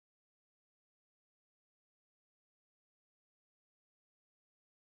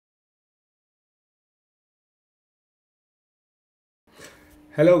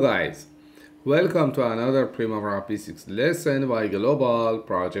Hello guys, welcome to another Primavera P6 lesson by Global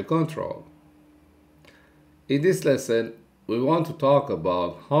Project Control. In this lesson, we want to talk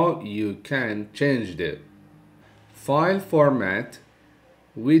about how you can change the file format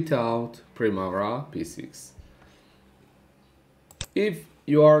without Primavera P6. If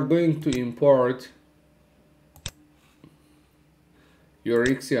you are going to import your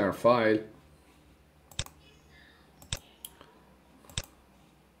XER file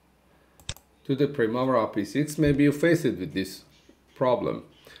to the Primavera P6, maybe you face it with this problem.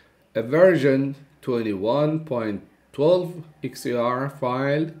 A version 21.12 XER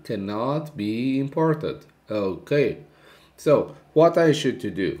file cannot be imported. Okay, so what I should to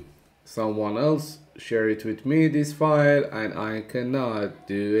do? Someone else share it with me, this file, and I cannot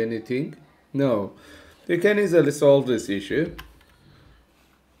do anything? No, you can easily solve this issue.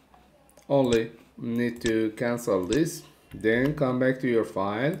 Only need to cancel this, then come back to your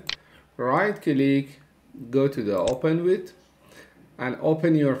file, right click, go to the open with, and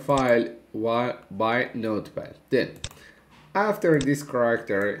open your file by Notepad. Then after this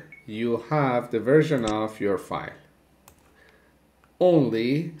character you have the version of your file.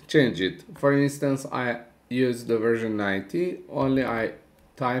 Only change it. For instance, I use the version 90, only I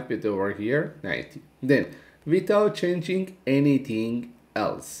type it over here 90. Then without changing anything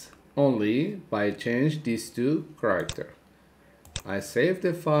else, only by change these two characters, I save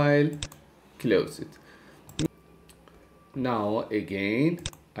the file, close it. Now again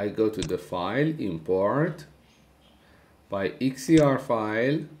I go to the file, import by XER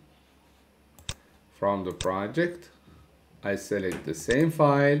file from the project. I select the same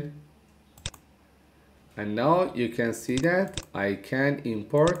file, and now you can see that I can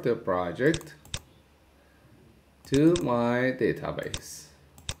import the project to my database.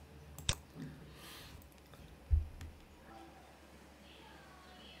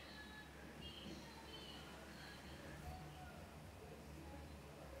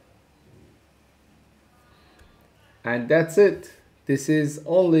 And that's it. This is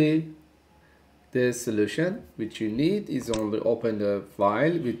only the solution. Which you need is only open the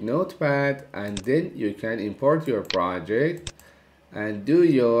file with Notepad, and then you can import your project and do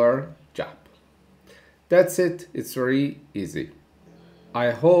your job. That's it. It's very easy. I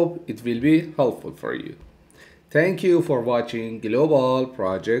hope it will be helpful for you. Thank you for watching Global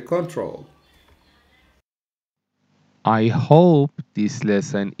Project Control. I hope this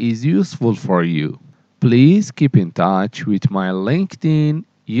lesson is useful for you. Please keep in touch with my LinkedIn,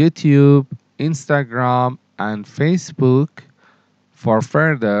 YouTube, Instagram, and Facebook for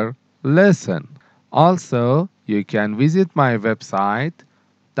further lessons. Also, you can visit my website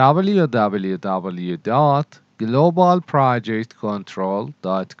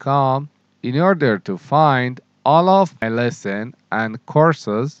www.globalprojectcontrol.com in order to find all of my lessons and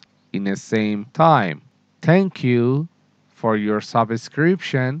courses in the same time. Thank you for your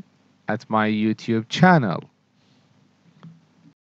subscription at my YouTube channel.